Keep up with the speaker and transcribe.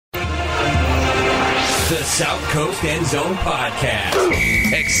The South Coast End Zone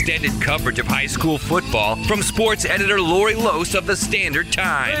Podcast. Extended coverage of high school football from sports editor Lori Lose of the Standard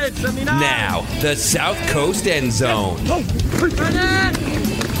Times. Now, the South Coast End Zone.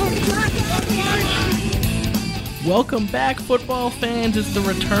 Welcome back, football fans. It's the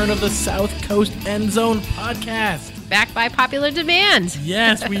return of the South Coast End Zone Podcast. Back by popular demand.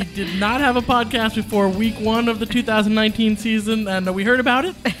 Yes, we did not have a podcast before week 1 of the 2019 season, and we heard about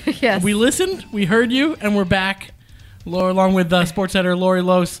it. Yes. We listened, we heard you, and we're back. Along with sports editor Lori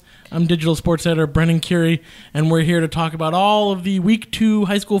Lose. I'm digital sports editor Brennan Curie, and we're here to talk about all of the week 2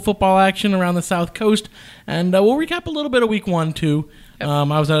 high school football action around the South Coast, and we'll recap a little bit of week 1 too. I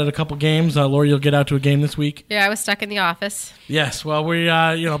was out at a couple games. Lori, you'll get out to a game this week. Yeah, I was stuck in the office. Yes, well, we,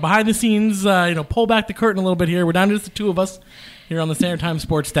 behind the scenes, pull back the curtain a little bit here. We're down to just the two of us here on the Standard Time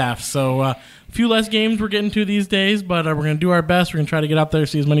sports staff. So a few less games we're getting to these days, but we're going to do our best. We're going to try to get out there,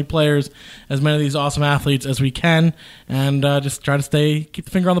 see as many players, as many of these awesome athletes as we can, and just try to keep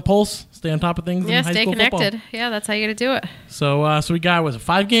the finger on the pulse, stay on top of things in high school connected. Football. Yeah, that's how you got to do it. So we got,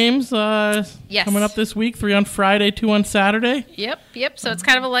 5 games yes. coming up this week, 3 on Friday, 2 on Saturday. Yep. So it's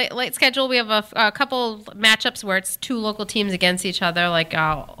kind of a light schedule. We have a couple matchups where it's 2 local teams against each other, like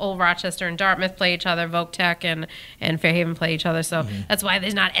Old Rochester and Dartmouth play each other, Voc Tech and Fairhaven play each other. So that's why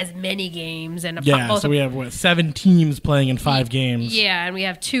there's not as many games. And so we have 7 teams playing in 5 games. Yeah, and we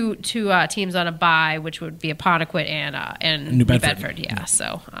have two teams on a bye, which would be Apponequet and New Bedford. Yeah.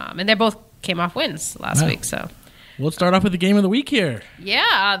 So and they both came off wins last week. So we'll start off with the game of the week here.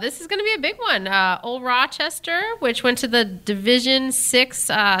 Yeah, this is going to be a big one. Old Rochester, which went to the Division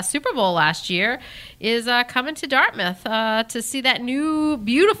 6 Super Bowl last year, is coming to Dartmouth to see that new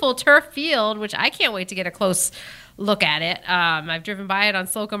beautiful turf field, which I can't wait to get a close look at it. I've driven by it on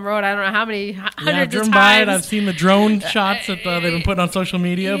Slocum Road. I don't know how many hundreds of times. I've driven by it. I've seen the drone shots that they've been putting on social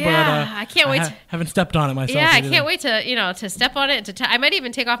media, but I can't wait. Haven't stepped on it myself. Yeah, I can't wait to step on it. I might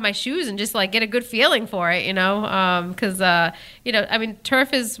even take off my shoes and just get a good feeling for it, because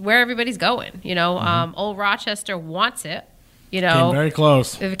turf is where everybody's going. Old Rochester wants it. Came very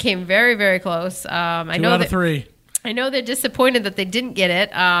close. It came very, very close. 2 out of 3. I know they're disappointed that they didn't get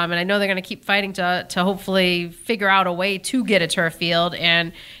it, and I know they're going to keep fighting to hopefully figure out a way to get a turf field.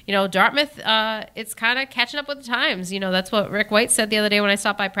 And, Dartmouth, it's kind of catching up with the times. That's what Rick White said the other day when I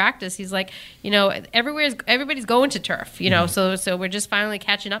stopped by practice. He's like, everybody's going to turf, so we're just finally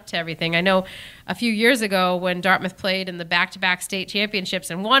catching up to everything. I know a few years ago when Dartmouth played in the back-to-back state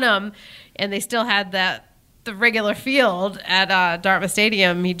championships and won them, and they still had the regular field at Dartmouth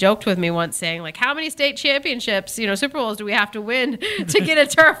Stadium, he joked with me once saying, how many state championships, Super Bowls do we have to win to get a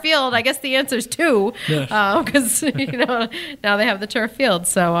turf field? I guess the answer is 2, because, now they have the turf field.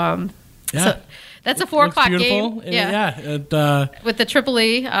 So, so that's a 4 o'clock game. With the Triple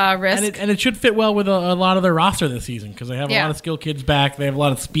E risk. And it should fit well with a lot of their roster this season because they have a lot of skilled kids back. They have a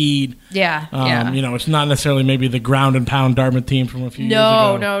lot of speed. It's not necessarily maybe the ground and pound Dartmouth team from a few years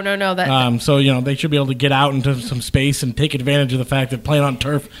ago. No. So, they should be able to get out into some space and take advantage of the fact that playing on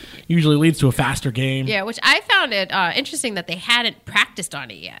turf usually leads to a faster game. Yeah, which I found it interesting that they hadn't practiced on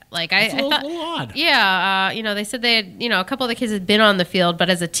it yet. I thought, a little odd. Yeah, they said they had, a couple of the kids had been on the field,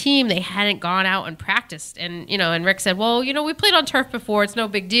 but as a team, they hadn't gone out and practiced. And, and Rick said, well, we played on turf before. It's no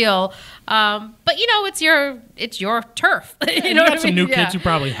big deal. But, it's your turf. You got some new kids who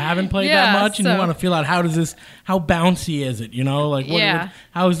probably haven't played that much, and you want to feel out how bouncy is it,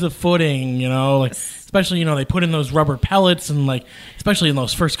 how is the footing, especially, they put in those rubber pellets and especially in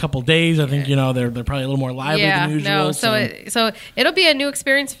those first couple days, I think, they're probably a little more lively than usual. So it'll be a new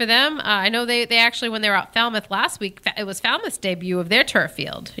experience for them. I know they actually, when they were at Falmouth last week, it was Falmouth's debut of their turf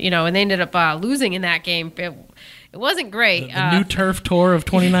field, and they ended up losing in that game. It wasn't great. The new turf tour of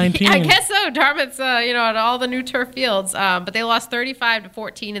 2019. I guess so. Dartmouth's, at all the new turf fields. But they lost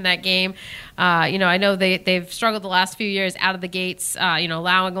 35-14 in that game. I know they've struggled the last few years out of the gates,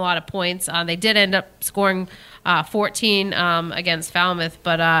 allowing a lot of points. They did end up scoring 14 against Falmouth,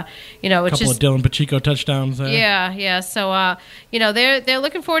 but it's couple just of Dylan Pacheco touchdowns there. Yeah. So they're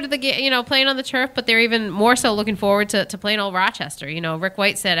looking forward to the game, playing on the turf, but they're even more so looking forward to playing Old Rochester. Rick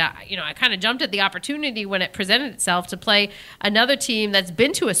White said, I kind of jumped at the opportunity when it presented itself to play another team that's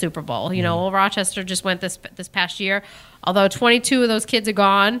been to a Super Bowl. Old Rochester just went this past year. Although 22 of those kids are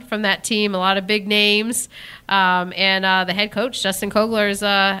gone from that team, a lot of big names, and the head coach Justin Kogler is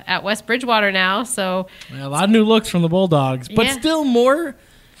at West Bridgewater now. So a lot of new looks from the Bulldogs, but still more.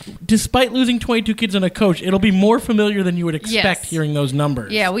 Despite losing 22 kids and a coach, it'll be more familiar than you would expect hearing those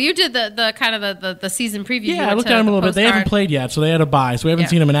numbers. Yeah, well, you did the kind of the season preview. Yeah, I looked at them a little bit. They haven't played yet, so they had a bye, so we haven't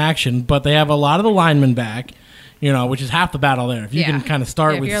seen them in action. But they have a lot of the linemen back. which is half the battle there. If you can kind of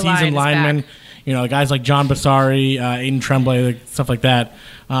start with seasoned linemen, guys like John Basari, Aiden Tremblay, stuff like that.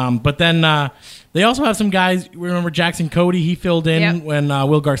 But then they also have some guys. Remember Jackson Cody? He filled in when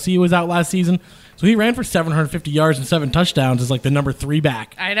Will Garcia was out last season. So he ran for 750 yards and 7 touchdowns as like the number 3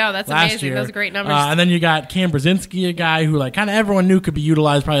 back. I know, that's amazing. Year. Those are great numbers. And then you got Cam Brzezinski, a guy who like kind of everyone knew could be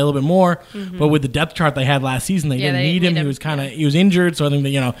utilized probably a little bit more. But with the depth chart they had last season, they didn't need him. He was he was injured, so I think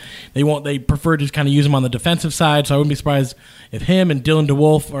that they preferred to just kind of use him on the defensive side. So I wouldn't be surprised if him and Dylan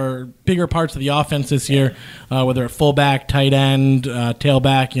DeWolf are bigger parts of the offense this year, whether at fullback, tight end,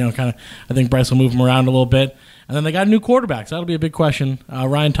 tailback. I think Bryce will move him around a little bit. And then they got a new quarterback, so that'll be a big question.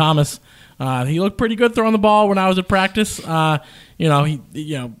 Ryan Thomas. He looked pretty good throwing the ball when I was at practice. It's a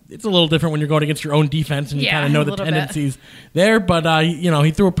little different when you're going against your own defense and you kind of know the tendencies there. But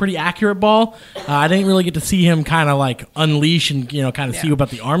he threw a pretty accurate ball. I didn't really get to see him kind of like unleash and kind of see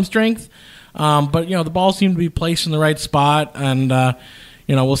about the arm strength. But the ball seemed to be placed in the right spot, and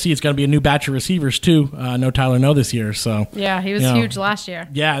we'll see. It's going to be a new batch of receivers too. No Tyler No this year, so yeah, he was huge last year.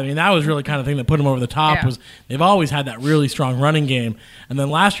 Yeah, I mean that was really kind of the thing that put him over the top. Was they've always had that really strong running game, and then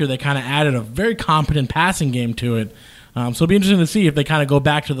last year they kind of added a very competent passing game to it. So it'll be interesting to see if they kind of go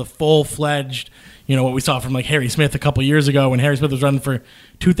back to the full-fledged, what we saw from like Harry Smith a couple years ago when Harry Smith was running for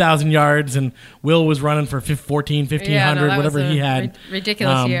 2,000 yards and Will was running for 1,500, whatever he had.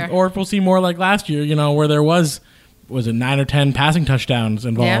 Ridiculous year. Or if we'll see more like last year, where there was it 9 or 10 passing touchdowns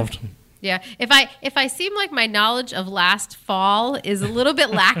involved. Yeah. If I seem like my knowledge of last fall is a little bit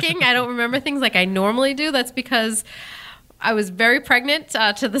lacking, I don't remember things like I normally do. That's because I was very pregnant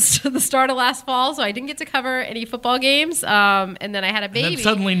to the start of last fall, so I didn't get to cover any football games. And then I had a baby. And then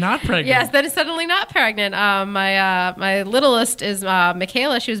suddenly not pregnant. Yes, then suddenly not pregnant. My littlest is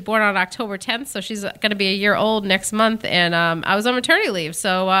Michaela. She was born on October 10th, so she's going to be a year old next month. And I was on maternity leave,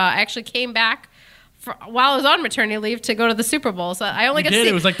 so I actually came back while I was on maternity leave to go to the Super Bowl. So I only got to see.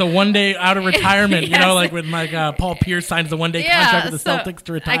 It was like the one day out of retirement, like when Paul Pierce signs the one day contract with the Celtics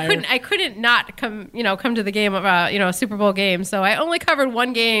to retire. I couldn't not come to the game of a Super Bowl game. So I only covered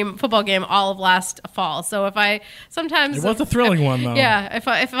one football game all of last fall. So if I sometimes it was a thrilling one though. Yeah, if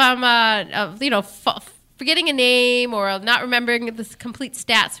I'm forgetting a name or not remembering the complete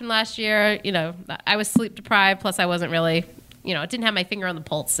stats from last year, I was sleep deprived. Plus I wasn't really. Didn't have my finger on the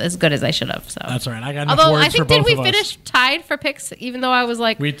pulse as good as I should have. So that's all right. I got enough words for both of us. Did we finish tied for picks? Even though I was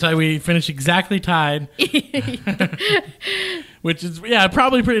like, we finished exactly tied, which is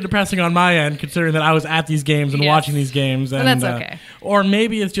probably pretty depressing on my end, considering that I was at these games and watching these games. And that's okay. Or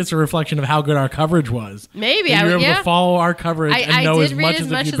maybe it's just a reflection of how good our coverage was. Maybe I was able to follow our coverage and know as much as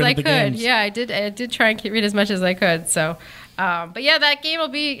you've been at the games. Yeah, I did try and read as much as I could. So. But that game will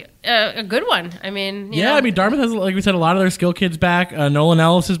be a good one. I mean, Dartmouth has, like we said, a lot of their skill kids back. Nolan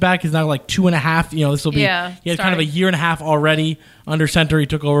Ellis is back. He's now like 2.5. This will be. Yeah, he had kind of a year and a half already under center. He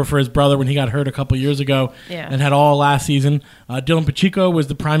took over for his brother when he got hurt a couple years ago. And had all last season. Dylan Pacheco was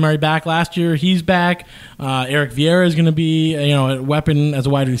the primary back last year. He's back. Eric Vieira is going to be a weapon as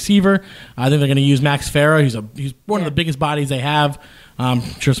a wide receiver. I think they're going to use Max Farah. He's one of the biggest bodies they have. I'm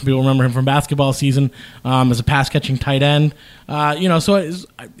sure some people remember him from basketball season as a pass-catching tight end. So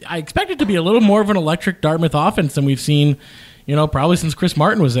I expect it to be a little more of an electric Dartmouth offense than we've seen, probably since Chris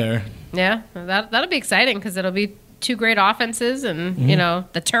Martin was there. Yeah, that'll be exciting because it'll be two great offenses and,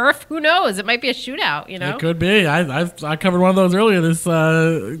 the turf, who knows? It might be a shootout, It could be. I covered one of those earlier this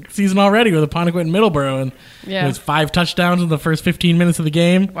season already with Apponequet and Middleborough, and it was 5 touchdowns in the first 15 minutes of the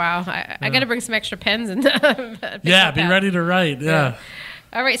game. Wow. I got to bring some extra pens and be ready to write. Yeah.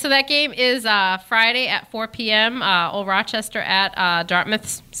 All right, so that game is Friday at 4 p.m. Old Rochester at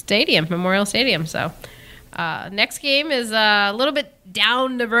Dartmouth Stadium, Memorial Stadium. So next game is a little bit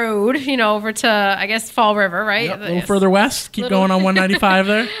down the road, over to, I guess, Fall River, right? Yep, a little further west. Keep going on 195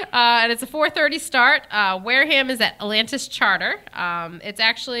 there. And it's a 4:30 start. Wareham is at Atlantis Charter. It's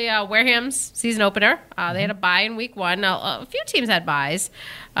actually Wareham's season opener. They had a bye in week 1. A few teams had byes.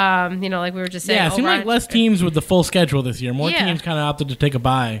 Like we were just saying. Yeah, it seemed like less teams with the full schedule this year. More teams kind of opted to take a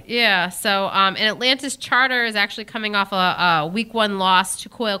bye. Yeah, so and Atlantis Charter is actually coming off a week 1 loss to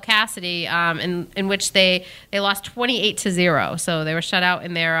Coyle Cassidy, in which they lost 28-0. So they were shut out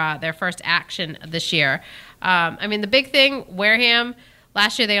in their first action this year. The big thing, Wareham.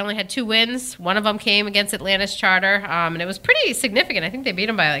 Last year, they only had 2 wins. One of them came against Atlantis Charter, and it was pretty significant. I think they beat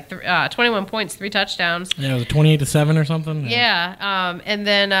them by 21 points, 3 touchdowns. Yeah, it was 28-7 or something. Yeah, and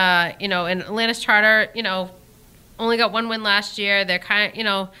then in Atlantis Charter, only got 1 win last year. They're kind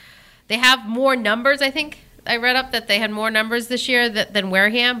of, they have more numbers, I think, I read up that they had more numbers this year than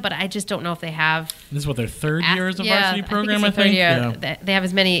Wareham, but I just don't know if they have. This is what their third year as a varsity program, I think. Yeah. They have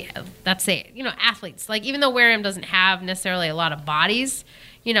as many, let's say, athletes. Like, even though Wareham doesn't have necessarily a lot of bodies,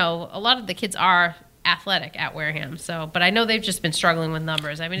 a lot of the kids are athletic at Wareham. So, but I know they've just been struggling with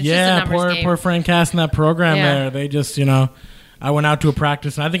numbers. I mean, it's just a numbers game. Poor Frank Cass in that program there. They just, I went out to a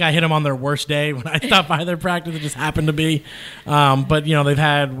practice, and I think I hit them on their worst day when I stopped by their practice. It just happened to be. But, they've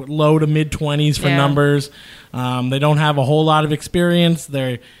had low to mid-20s for numbers. They don't have a whole lot of experience.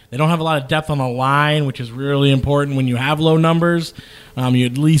 They don't have a lot of depth on the line, which is really important when you have low numbers. You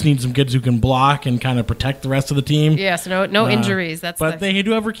at least need some kids who can block and kind of protect the rest of the team. Yeah, so no injuries. But they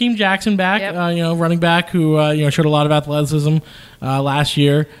do have Rakeem Jackson back, running back who showed a lot of athleticism last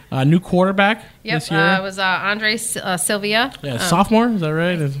year. New quarterback this year. It was Andre Sylvia. Yeah, sophomore, is that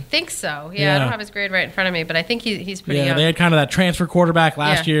right? I think so. Yeah, I don't have his grade right in front of me, but I think he's pretty young. Yeah, they had kind of that transfer quarterback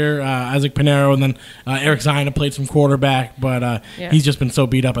last year, Isaac Pinero, and then Eric Zina played some quarterback, but he's just been so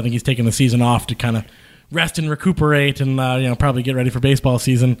beat up. I think he's taken the season off to kind of rest and recuperate and probably get ready for baseball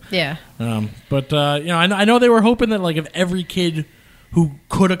season. Yeah. But I know they were hoping that like if every kid who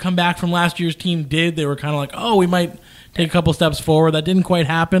could have come back from last year's team did, they were kind of like, oh, we might take a couple steps forward. That didn't quite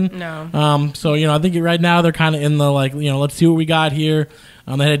happen. No. So I think right now they're kind of in the like let's see what we got here.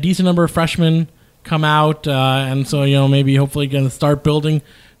 They had a decent number of freshmen come out, and so maybe hopefully going to start building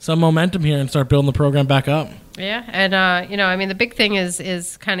some momentum here and start building the program back up. Yeah, and the big thing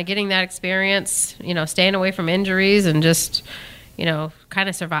is kind of getting that experience, staying away from injuries and just, kind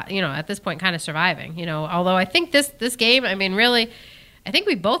of survive. At this point, kind of surviving. Although I think this game, I mean, really, I think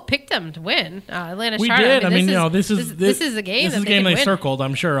we both picked them to win. Atlanta we Charter. did. This is a game. This is a game they circled,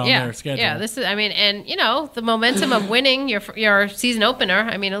 I'm sure, on their schedule. Yeah, this is. I mean, and the momentum of winning your season opener.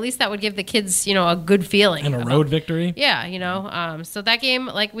 I mean, at least that would give the kids a good feeling and a road victory. Yeah, so that game,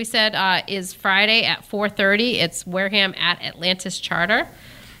 like we said, is Friday at 4:30. It's Wareham at Atlantis Charter.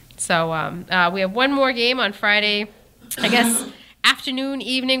 So we have one more game on Friday, I guess. Afternoon,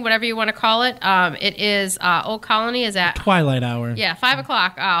 evening, whatever you want to call it. It is Old Colony is at twilight hour. Yeah, 5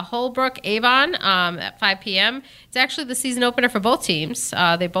 o'clock. Holbrook Avon at 5 p.m. It's actually the season opener for both teams.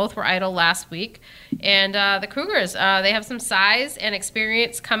 They both were idle last week, and the Cougars they have some size and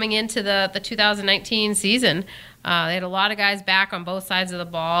experience coming into the 2019 season. They had a lot of guys back on both sides of the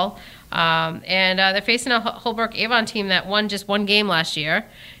ball, and they're facing a Holbrook Avon team that won just one game last year.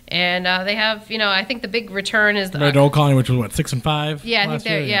 And they have, I think the big return is the Old Colony, which was what 6-5.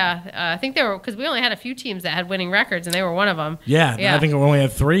 Yeah, I think they were because we only had a few teams that had winning records, and they were one of them. Yeah. I think we only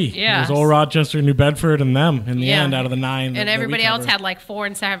had 3. Yeah, it was Old Rochester, New Bedford, and them in the end out of the 9. And everybody else had like 4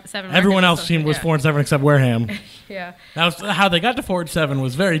 and 7. Everyone else's team was 4 and 7 except Wareham. Yeah, that was how they got to 4 and 7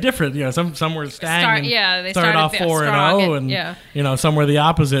 was very different. Some were stang. They started off 4 and 0, and some were the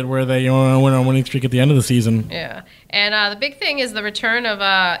opposite where they went on a winning streak at the end of the season. Yeah. And the big thing is the return of,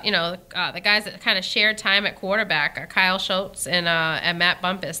 the guys that kind of shared time at quarterback, Kyle Schultz and Matt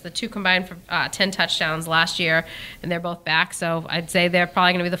Bumpus. The two combined for 10 touchdowns last year, and they're both back. So I'd say they're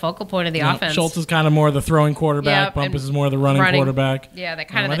probably going to be the focal point of the offense. Schultz is kind of more the throwing quarterback. Bumpus is more the running quarterback. Yeah, they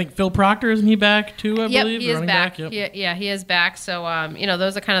kind of. I think Phil Proctor, isn't he back too? I believe he is back. He is back. So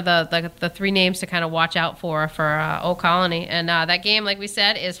those are kind of the 3 names to kind of watch out for Old Colony. And that game, like we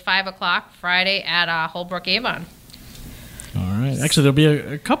said, is 5 o'clock Friday at Holbrook Avon. All right. Actually, there'll be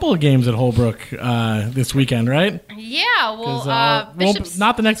a couple of games at Holbrook this weekend, right? Yeah. Well, Bishop's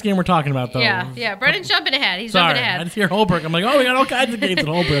not the next game we're talking about, though. Yeah. Brennan's jumping ahead. He's jumping ahead. I just hear Holbrook. I'm like, we got all kinds of games at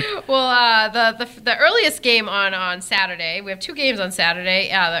Holbrook. Well, the earliest game on Saturday, we have 2 games on Saturday.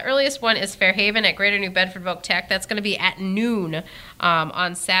 The earliest one is Fairhaven at Greater New Bedford Voc Tech. That's going to be at noon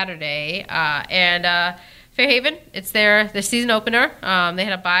on Saturday. And Fairhaven, it's their season opener. They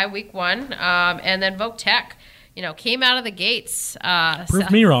had a bye week 1. And then Voc Tech, came out of the gates. Proved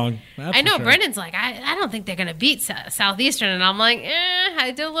me wrong. I know. Sure. Brendan's like, I don't think they're going to beat Southeastern. And I'm like,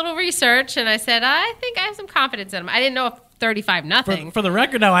 I did a little research, and I said, I think I have some confidence in them. I didn't know if 35-0. For the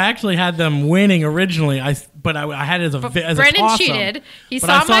record, now I actually had them winning originally. But I had it as a Brendan toss-up. cheated. He but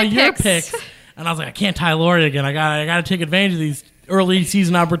saw I saw my your picks, and I was like, I can't tie Lori again. I got to take advantage of these early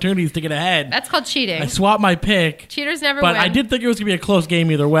season opportunities to get ahead. That's called cheating. I swapped my pick. Cheaters never win. But I did think it was going to be a close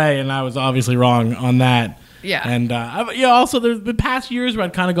game either way, and I was obviously wrong on that. Yeah. And also there's been past years where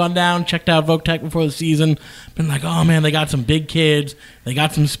I'd kind of gone down, checked out Voc Tech before the season, been like, oh man, they got some big kids, they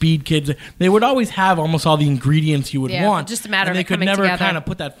got some speed kids. They would always have almost all the ingredients you would want. Just a matter of they could never together. kind of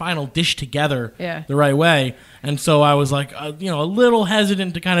put that final dish together the right way. And so I was like, a little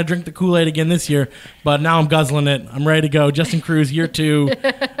hesitant to kind of drink the Kool-Aid again this year, but now I'm guzzling it. I'm ready to go. Justin Cruz, year 2.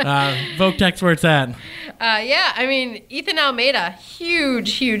 Voc Tech's where it's at. I mean, Ethan Almeida,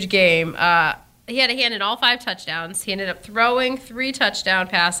 huge game. he had a hand in all 5 touchdowns. He ended up throwing 3 touchdown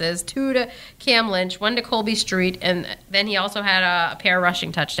passes, 2 to Cam Lynch, 1 to Colby Street, and then he also had a pair of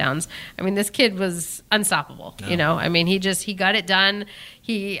rushing touchdowns. I mean, this kid was unstoppable. No. You know, I mean, he got it done.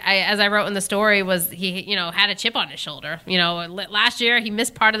 As I wrote in the story, he had a chip on his shoulder. You know, last year he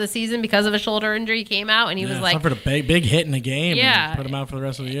missed part of the season because of a shoulder injury. He came out and he was like, suffered a big hit in the game. And put him out for the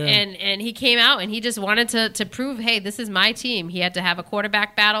rest of the year. And he came out and he just wanted to prove, hey, this is my team. He had to have a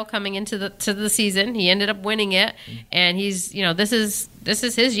quarterback battle coming into the season. He ended up winning it, and he's this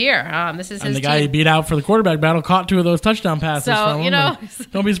is his year. This is his. And the guy he beat out for the quarterback battle caught 2 of those touchdown passes. So from him.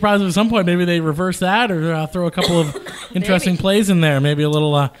 Don't be surprised if at some point maybe they reverse that or throw a couple of interesting plays in there. Maybe a little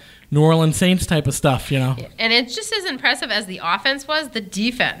New Orleans Saints type of stuff, And it's just as impressive as the offense was. The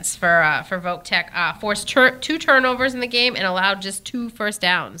defense for Voc Tech forced 2 turnovers in the game and allowed just 2 first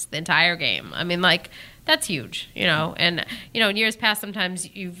downs the entire game. I mean, that's huge, And in years past, sometimes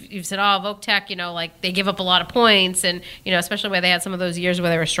you've said, "Oh, Voc Tech, they give up a lot of points," and especially where they had some of those years where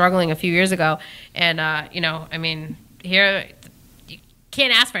they were struggling a few years ago, and I mean, here.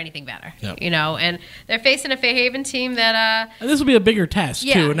 Can't ask for anything better, and they're facing a Fairhaven team that... and this will be a bigger test,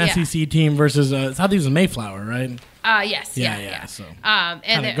 too, an SEC team versus... Southeast and Mayflower, right? Yes. Yeah. So, and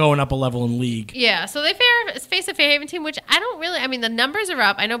kind of going up a level in league. Yeah, so they face a Fairhaven team, which I mean, the numbers are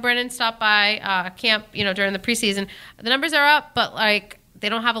up. I know Brennan stopped by camp, during the preseason. The numbers are up, but, they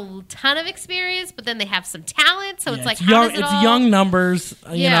don't have a ton of experience, but then they have some talent. So it's like, how does it all... young numbers.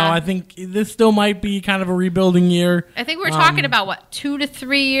 I think this still might be kind of a rebuilding year. I think we're talking about 2 to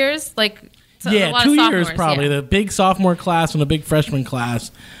 3 years, 2 years probably. The big sophomore class and a big freshman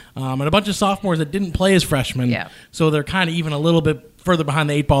class, and a bunch of sophomores that didn't play as freshmen. Yeah. So they're kind of even a little bit further behind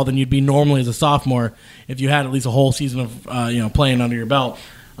the 8 ball than you'd be normally as a sophomore if you had at least a whole season of playing under your belt.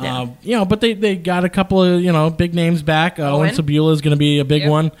 Yeah. But they got a couple of big names back. Owen Sabula is going to be a big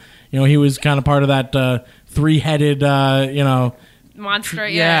one. He was kind of part of that 3-headed monster.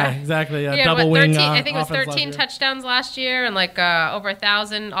 Yeah, exactly. Double wing. I think it was 13 touchdowns last year and over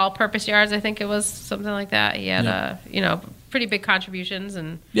 1,000 all-purpose yards. I think it was something like that. He had pretty big contributions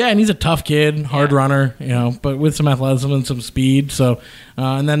and he's a tough kid, hard runner, but with some athleticism and some speed. So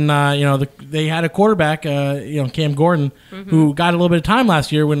and then they had a quarterback, Cam Gordon, who got a little bit of time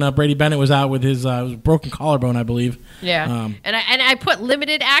last year when Brady Bennett was out with his broken collarbone, I believe. Yeah, and I put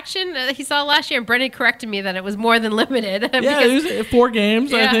limited action he saw last year, and Brendan corrected me that it was more than limited. It was 4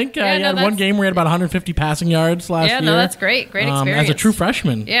 games, I think. He had one game where he had about 150 passing yards last year. Yeah, no, that's great experience as a true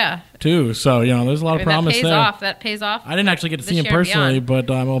freshman. Yeah. Too. So, there's a lot of promise there. That pays off. I didn't actually get to see him personally,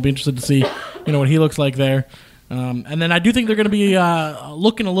 but I'll be interested to see, what he looks like there. And then I do think they're going to be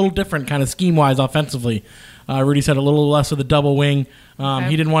looking a little different kind of scheme-wise offensively. Rudy said a little less of the double wing.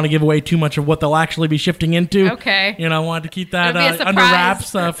 He didn't want to give away too much of what they'll actually be shifting into. Okay. Wanted to keep that under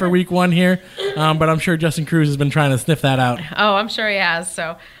wraps for week 1 here. But I'm sure Justin Cruz has been trying to sniff that out. Oh, I'm sure he has.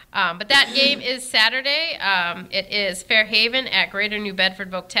 So, but that game is Saturday. It is Fairhaven at Greater New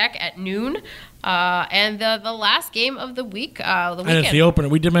Bedford Voc Tech at noon. And the last game of the week, the weekend. And it's the opener.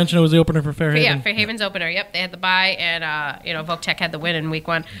 We did mention it was the opener for Fairhaven. Yeah, Fairhaven's opener. Yep, they had the bye, and Voc Tech had the win in week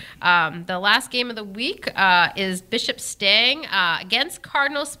 1. The last game of the week is Bishop Stang against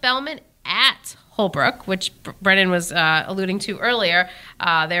Cardinal Spellman at Holbrook, which Brennan was alluding to earlier.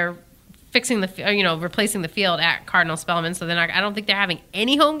 They're fixing replacing the field at Cardinal Spellman, so I don't think they're having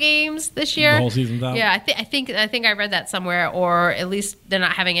any home games this year. The whole season's out. Yeah, I think I read that somewhere, or at least they're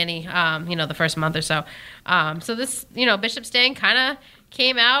not having any. The first month or so. So this, Bishop Stang kind of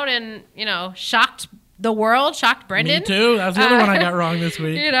came out and shocked the world, shocked Brendan. Me too. That was the other one I got wrong this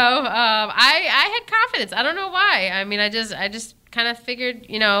week. I had confidence. I don't know why. I mean, I just kind of figured,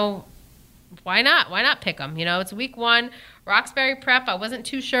 why not? Why not pick them? It's week 1. Roxbury Prep, I wasn't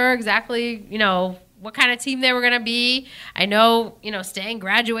too sure exactly, what kind of team they were going to be. I know, Stang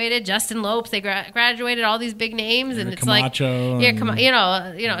graduated, Justin Lopes, they graduated all these big names, and it's Camacho like,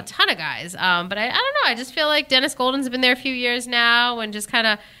 a ton of guys. But I don't know. I just feel like Dennis Golden's been there a few years now, and just kind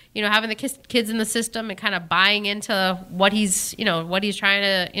of, having the kids in the system and kind of buying into what he's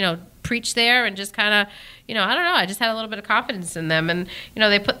trying to, preach there, and just kind of, I don't know. I just had a little bit of confidence in them, and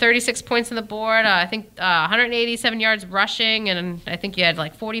they put 36 points on the board. I think 187 yards rushing, and I think you had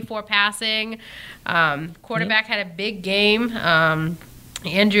like 44 passing. Quarterback had a big game.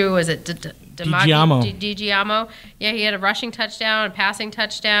 Andrew, was it DiGiamo? Yeah, he had a rushing touchdown, a passing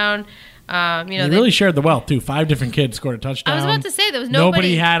touchdown. They really shared the wealth too. 5 different kids scored a touchdown. I was about to say there was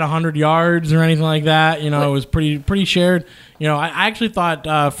nobody had 100 yards or anything like that. It was pretty shared. I actually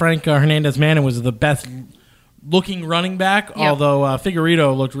thought Frank Hernandez-Manin was the best looking running back, although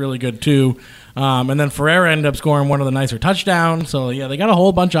Figueredo looked really good too. And then Ferreira ended up scoring one of the nicer touchdowns. So, yeah, they got a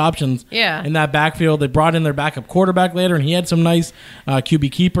whole bunch of options in that backfield. They brought in their backup quarterback later, and he had some nice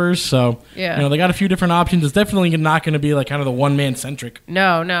QB keepers. So, they got a few different options. It's definitely not going to be like kind of the one-man centric.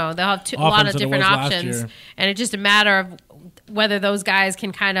 No. They'll have a lot of different options. And it's just a matter of whether those guys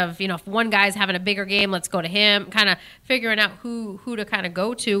can kind of, if one guy's having a bigger game, let's go to him, kind of figuring out who to kind of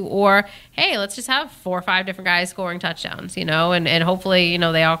go to, or, hey, let's just have 4 or 5 different guys scoring touchdowns, and hopefully,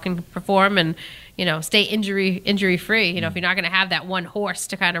 they all can perform and, stay injury free. If you're not going to have that one horse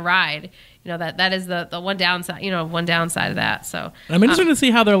to kind of ride, that is the one downside, one downside of that. So I'm interested to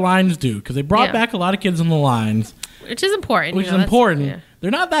see how their lines do, because they brought back a lot of kids on the lines. Which is important. Yeah.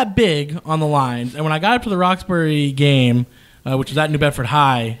 They're not that big on the lines. And when I got up to the Roxbury game, which was at New Bedford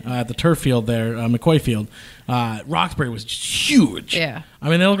High at the turf field there, McCoy Field, Roxbury was huge. Yeah. I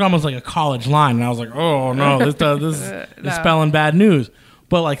mean, they looked almost like a college line, and I was like, oh, no, this is spelling bad news.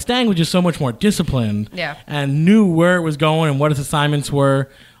 But, like, Stang was just so much more disciplined and knew where it was going and what his assignments were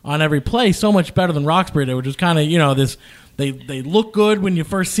on every play so much better than Roxbury did, which was kind of, this – They look good when you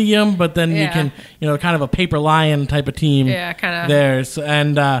first see them, but then you can, kind of a paper lion type of team. Yeah, kind of. There,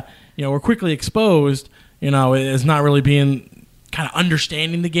 and we're quickly exposed. As not really being kind of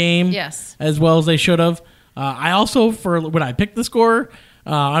understanding the game as well as they should have. I also, when I picked the score,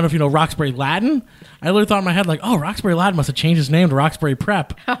 I don't know if you know Roxbury Latin. I literally thought in my head, like, oh, Roxbury Latin must have changed his name to Roxbury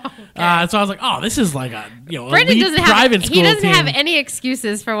Prep. So I was like, oh, this is like a elite private school He doesn't team. have any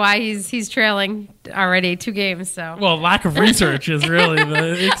excuses for why he's trailing already 2 games. So lack of research is really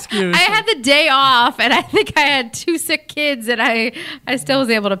the excuse. I had the day off, and I think I had 2 sick kids, and I still was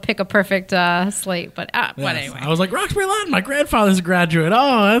able to pick a perfect slate. But anyway, I was like, Roxbury Latin, my grandfather's a graduate.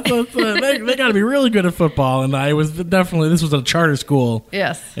 Oh, they got to be really good at football. And I was this was a charter school.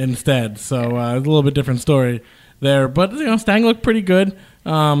 Yes. Instead, so it's a little bit different story there. But Stang looked pretty good.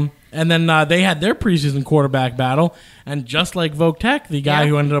 And then they had their preseason quarterback battle, and just like Voc Tech, the guy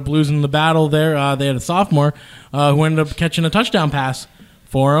who ended up losing the battle there, they had a sophomore who ended up catching a touchdown pass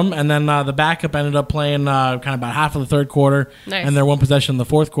for him, and then the backup ended up playing kind of about half of the third quarter, and their one possession in the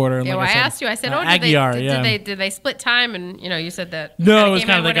fourth quarter. And I asked you, I said, did they split time? And you said that. No, it was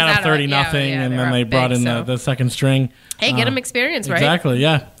kind of they got up 30-0, and then they brought in the second string. Hey, get them experience, right? Exactly,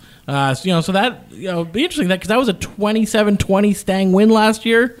 yeah. So that be interesting because that was a 27-20 Stang win last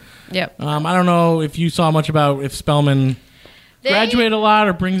year. Yep. I don't know if you saw much about if Spellman graduate a lot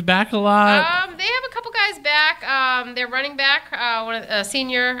or brings back a lot. They have a couple guys back. Their running back,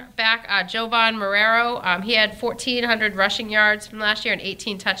 senior back, Jovan Marrero. He had 1,400 rushing yards from last year and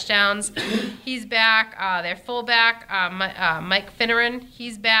 18 touchdowns. He's back. Their fullback, Mike Finneran,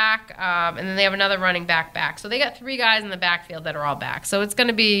 he's back. And then they have another running back. So they got 3 guys in the backfield that are all back. So it's going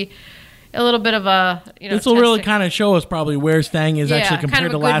to be a little bit of a, this will really kind of show us probably where Stang is actually compared kind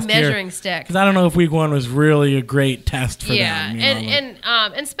of to last year. Measuring stick. Because I don't know if week 1 was really a great test for them.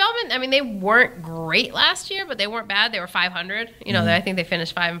 And Spellman, I mean, they weren't great last year, but they weren't bad. They were 500. I think they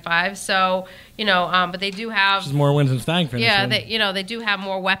finished 5-5. So, but they do have just more wins than Stang finished. Yeah, they do have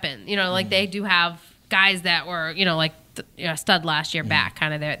more weapons. Like they do have guys that were, stud last year back,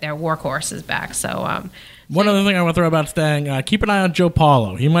 kind of their workhorses back. So, one other thing I want to throw about Stang, keep an eye on Joe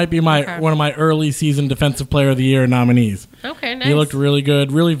Paulo. He might be one of my early season Defensive Player of the Year nominees. Okay, nice. He looked really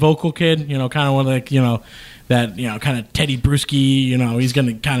good, really vocal kid. Kind of one of that kind of Teddy Bruschi. He's going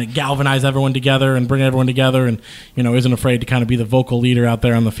to kind of galvanize everyone together and bring everyone together, and isn't afraid to kind of be the vocal leader out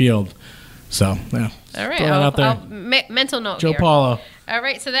there on the field. So yeah. All right. Mental note. Joe Paulo. All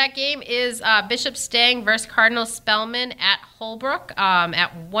right, so that game is Bishop Stang versus Cardinal Spellman at Holbrook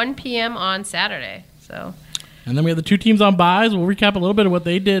at 1 p.m. on Saturday. So, and then we have the 2 teams on byes. We'll recap a little bit of what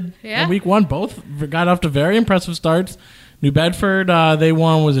they did in week 1. Both got off to very impressive starts. New Bedford, they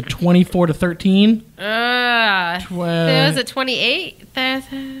won, was it 24-13? Was it 28?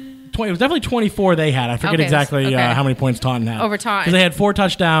 It was definitely 24 they had. I forget exactly how many points Taunton had. Over Taunton. Because they had 4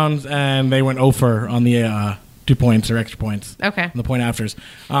 touchdowns, and they went 0 on the 2 points or extra points. Okay. On the point afters.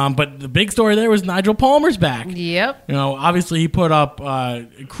 But the big story there was Nigel Palmer's back. Yep. Obviously he put up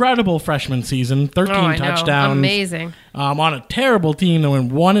incredible freshman season, 13 touchdowns. Amazing. On a terrible team that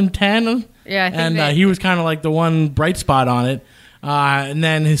went 1-10. Yeah, I think he was kind of like the one bright spot on it. And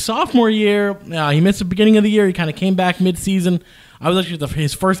then his sophomore year, he missed the beginning of the year. He kind of came back mid-season. I was actually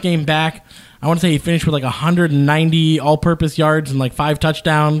his first game back. I want to say he finished with like 190 all-purpose yards and like 5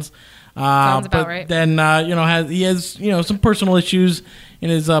 touchdowns. Sounds about right. Then he has some personal issues. in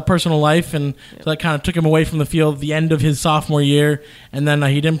his personal life, and so that kind of took him away from the field at the end of his sophomore year, and then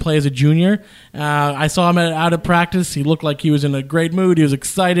he didn't play as a junior. I saw him out of practice. He looked like he was in a great mood. He was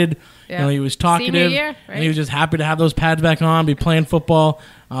excited. Yeah. He was talkative. Senior year, right? And he was just happy to have those pads back on, be playing football.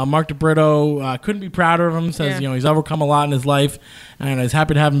 Mark DeBrito couldn't be prouder of him. Says he's overcome a lot in his life, and is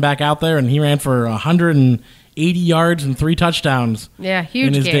happy to have him back out there. And he ran for 180 yards and 3 touchdowns. Yeah, huge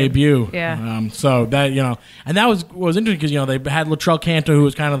in his game. debut. Yeah. So that and that was interesting because they had Latrell Cantor, who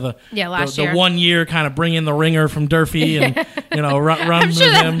was kind of last the year. 1 year kind of bring in the ringer from Durfee and run I'm sure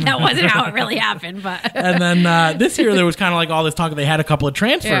with him. that wasn't how it really happened, but And then this year there was kind of like all this talk. They had a couple of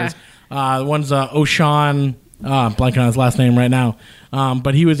transfers. One's O'Shawn. Blanking on his last name right now.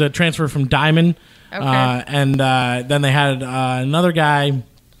 But he was a transfer from Diamond. Okay. And then they had another guy.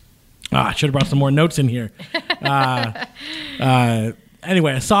 I should have brought some more notes in here.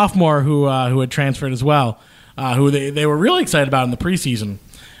 Anyway, a sophomore who had transferred as well, who they were really excited about in the preseason.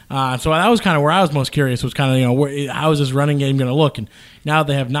 So that was kind of where I was most curious. Was kind of how is this running game going to look? And now that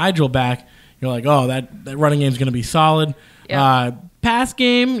they have Nigel back, you're like, oh, that running game is going to be solid. Yeah. Pass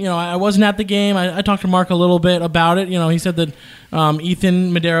game, I wasn't at the game. I talked to Mark a little bit about it. He said that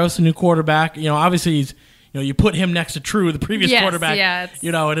Ethan Medeiros, the new quarterback, obviously he's, you put him next to True, the previous quarterback, and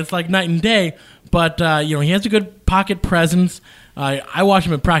it's like night and day. But, he has a good pocket presence. I watch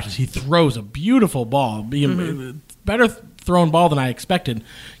him in practice. He throws a beautiful ball, better thrown ball than I expected.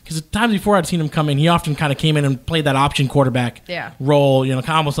 Because the times before I'd seen him come in, he often kind of came in and played that option quarterback role, kind of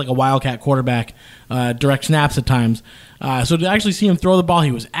almost like a wildcat quarterback, direct snaps at times. So to actually see him throw the ball,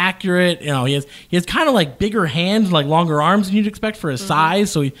 he was accurate. He has kind of like bigger hands, like longer arms than you'd expect for his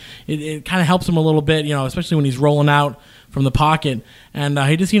size. So it kind of helps him a little bit, especially when he's rolling out from the pocket. And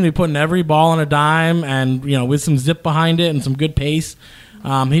he just seemed to be putting every ball on a dime, and with some zip behind it and some good pace.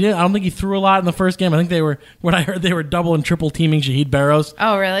 I don't think he threw a lot in the first game. I think they were double and triple teaming Shaheed Barrows.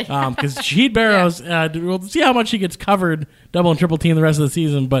 Oh, really? Because Shaheed Barrows, we'll see how much he gets covered, double and triple team the rest of the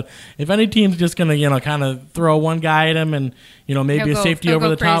season. But if any team's just going to, kind of throw one guy at him and, maybe a safety over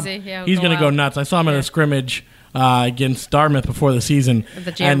the top, he's going to go nuts. I saw him in a scrimmage against Dartmouth before the season.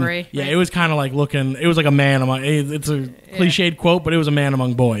 The Jamboree. And, it was kind of like it was like a man among, it's a cliched quote, but it was a man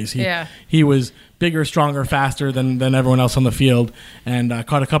among boys. He was bigger, stronger, faster than everyone else on the field, and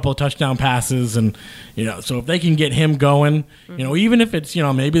caught a couple of touchdown passes. And so if they can get him going, even if it's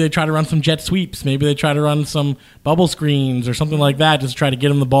maybe they try to run some jet sweeps, maybe they try to run some bubble screens or something like that, just try to get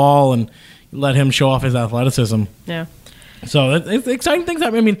him the ball and let him show off his athleticism. Yeah. So it's exciting things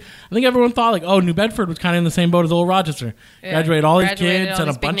happen. I think everyone thought New Bedford was kind of in the same boat as Old Rochester. Graduated all these kids, sent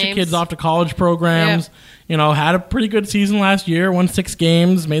a bunch of kids off to college programs. Had a pretty good season last year, won 6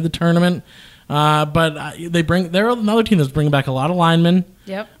 games, made the tournament. But they're another team that's bringing back a lot of linemen.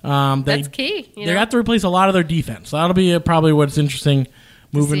 Yep. That's key. They have to replace a lot of their defense. So that'll be probably what's interesting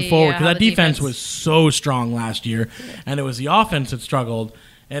moving forward, because that defense was so strong last year, and it was the offense that struggled.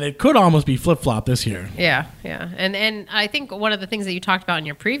 And it could almost be flip-flop this year. Yeah. And I think one of the things that you talked about in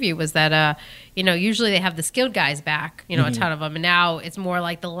your preview was that, usually they have the skilled guys back, a ton of them. And now it's more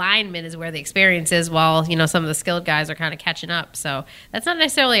like the linemen is where the experience is, while, some of the skilled guys are kind of catching up. So that's not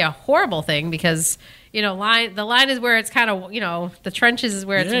necessarily a horrible thing, because, the line is where it's kind of, the trenches is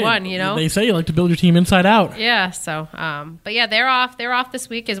where it's won, They say you like to build your team inside out. Yeah, so, but yeah, they're off this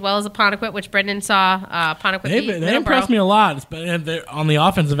week, as well as Apponequet, which Brendan saw. Apponequet They impressed me a lot, on the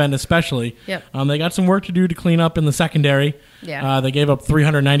offensive end especially. Yep. They got some work to do to clean up in the secondary. Yeah. They gave up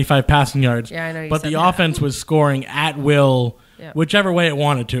 395 passing yards. Yeah, I know you But said the that. offense was scoring at will, whichever way it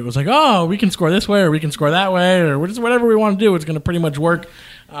wanted to. It was like, oh, we can score this way, or we can score that way, or just whatever we want to do. It's going to pretty much work.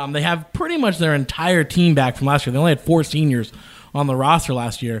 They have pretty much their entire team back from last year. They only had 4 seniors on the roster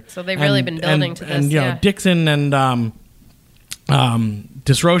last year. So they've really been building to this. And Dixon and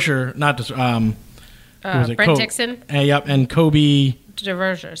Disrocher, not Dis, Brent Dixon. Yep, and Kobe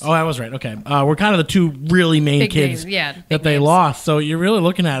Divergers. Oh, I was right. Okay. We're kind of the 2 really main Big kids names, that they names. lost. So you're really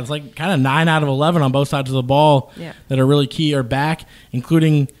looking at it's like kind of 9 out of 11 on both sides of the ball that are really key are back,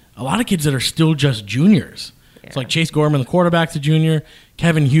 including a lot of kids that are still just juniors. It's like Chase Gorman, the quarterback's a junior.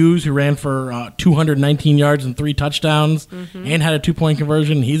 Kevin Hughes, who ran for 219 yards and 3 touchdowns and had a 2-point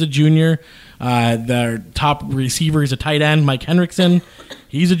conversion. He's a junior. Their top receiver is a tight end, Mike Henriksen.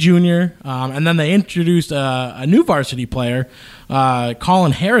 He's a junior. And then they introduced a new varsity player,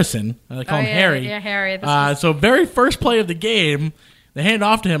 Colin Harrison. They call him Harry. Yeah, Harry. So very first play of the game, they hand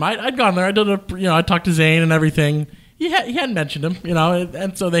off to him. I'd gone there. I talked to Zane and everything. He hadn't mentioned him,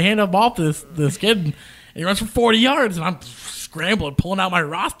 and so they hand him off to this kid. he runs for 40 yards, and I'm scrambling, pulling out my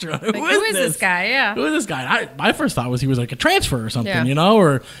roster. Who is this guy? Yeah. Who is this guy? My first thought was he was like a transfer or something, Yeah.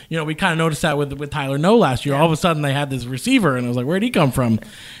 Or, we kind of noticed that with Tyler Noe last year. All of a sudden they had this receiver, and I was like, where'd he come from?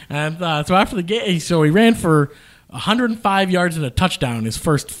 And so after the game, so he ran for 105 yards and a touchdown his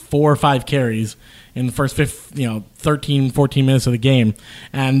first 4 or 5 carries in the first 13, 14 minutes of the game.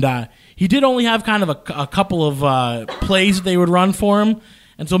 And he did only have kind of a couple of plays that they would run for him.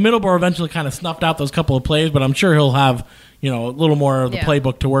 And so Middleborough eventually kind of snuffed out those couple of plays, but I'm sure he'll have, a little more of the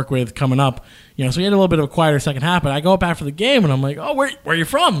playbook to work with coming up. So he had a little bit of a quieter second half, but I go up after the game and I'm like, oh, where are you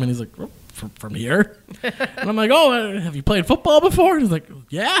from? And he's like, from here. And I'm like, oh, have you played football before? And he's like,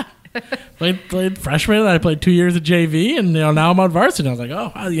 yeah. Played freshman, and I played 2 years at JV, and now I'm on varsity. And I was like,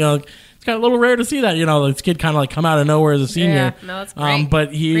 oh, it's kind of a little rare to see that, this kid kind of like come out of nowhere as a senior. Yeah, no, that's great.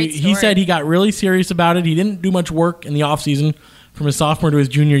 But he said he got really serious about it. He didn't do much work in the offseason from his sophomore to his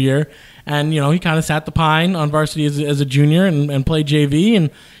junior year. And, he kind of sat the pine on varsity as a junior and played JV. And,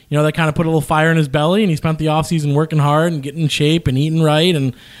 that kind of put a little fire in his belly. And he spent the offseason working hard and getting in shape and eating right.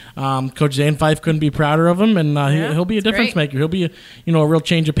 And Coach Zane Fife couldn't be prouder of him. And he'll be a difference maker. He'll be, a real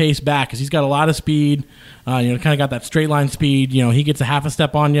change of pace back because he's got a lot of speed. Kind of got that straight line speed. He gets a half a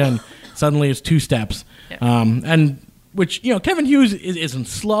step on you and suddenly it's 2 steps. Yeah. And which, Kevin Hughes isn't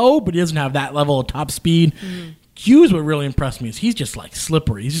slow, but he doesn't have that level of top speed. Mm. Hughes, what really impressed me is he's just like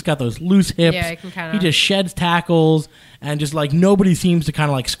slippery. He's just got those loose hips. Yeah, he just sheds tackles, and just like nobody seems to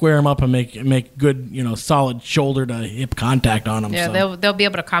kind of like square him up and make good, solid shoulder to hip contact on him. Yeah, so they'll be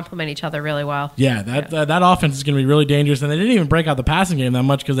able to complement each other really well. Yeah, that offense is going to be really dangerous, and they didn't even break out the passing game that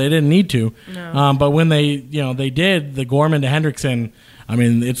much because they didn't need to. No. But when they did the Gorman to Hendrickson, I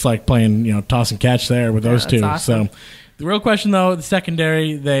mean, it's like playing toss and catch there with those two. Awesome. So the real question though, the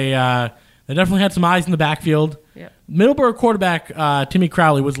secondary, they definitely had some eyes in the backfield. Yep. Middleborough quarterback Timmy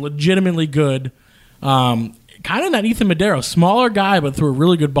Crowley was legitimately good. Kind of that Ethan Madero, smaller guy, but threw a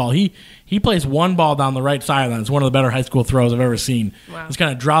really good ball. He plays one ball down the right sideline. It's one of the better high school throws I've ever seen. Wow. Just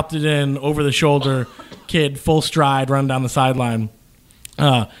kind of dropped it in over the shoulder, kid, full stride, run down the sideline.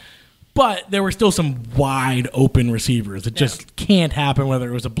 But there were still some wide open receivers. It just can't happen, whether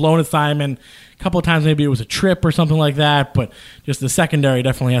it was a blown assignment, a couple of times maybe it was a trip or something like that. But just the secondary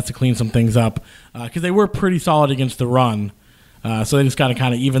definitely has to clean some things up because they were pretty solid against the run. So they just got to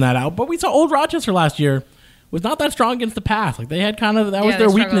kind of even that out. But we saw Old Rochester last year was not that strong against the pass. Like they had kind of that was their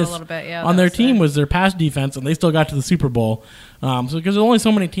weakness a little bit, on their team was their pass defense, and they still got to the Super Bowl. So because there's only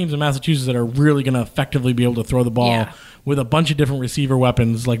so many teams in Massachusetts that are really going to effectively be able to throw the ball with a bunch of different receiver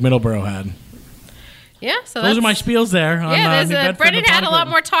weapons like Middleborough had. Yeah, so those are my spiels there. Brendan had a lot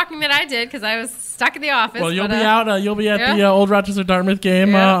more talking than I did because I was stuck in the office. Well, you'll be out. You'll be at the Old Rochester Dartmouth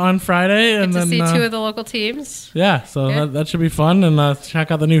game on Friday, and then see 2 of the local teams. Yeah, so that should be fun, and check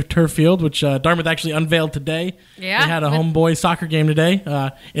out the new turf field, which Dartmouth actually unveiled today. Yeah, they had a homeboy soccer game today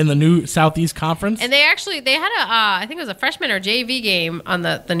in the new Southeast Conference, and they had I think it was a freshman or JV game on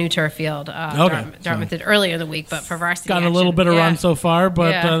the new turf field. Dartmouth did earlier in the week, but for varsity, gotten a little bit of run so far,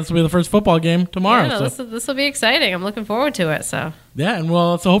 but this will be the first football game tomorrow. Yeah, this will be exciting. I'm looking forward to it. So and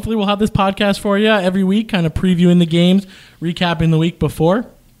so hopefully we'll have this podcast for you every week, kind of previewing the games, recapping the week before.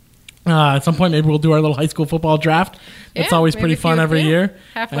 At some point, maybe we'll do our little high school football draft. It's always pretty fun every year.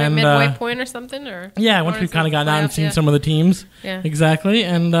 Halfway, midway point or something? Once we've kind of gotten out and seen some of the teams. Yeah. Exactly.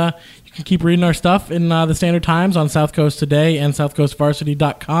 And you can keep reading our stuff in the Standard Times on South Coast Today and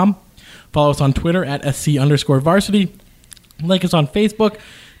SouthCoastVarsity.com. Follow us on Twitter at SC_varsity. Like us on Facebook,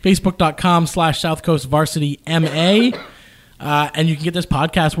 Facebook.com/SouthCoastVarsityMA. And you can get this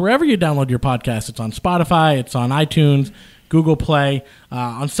podcast wherever you download your podcast. It's on Spotify. It's on iTunes, Google Play.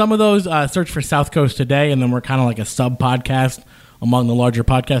 On some of those, search for South Coast Today, and then we're kind of like a sub-podcast among the larger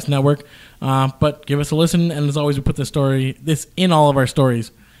podcast network. But give us a listen, and as always, we put this in all of our stories.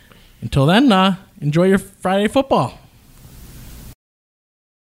 Until then, enjoy your Friday football.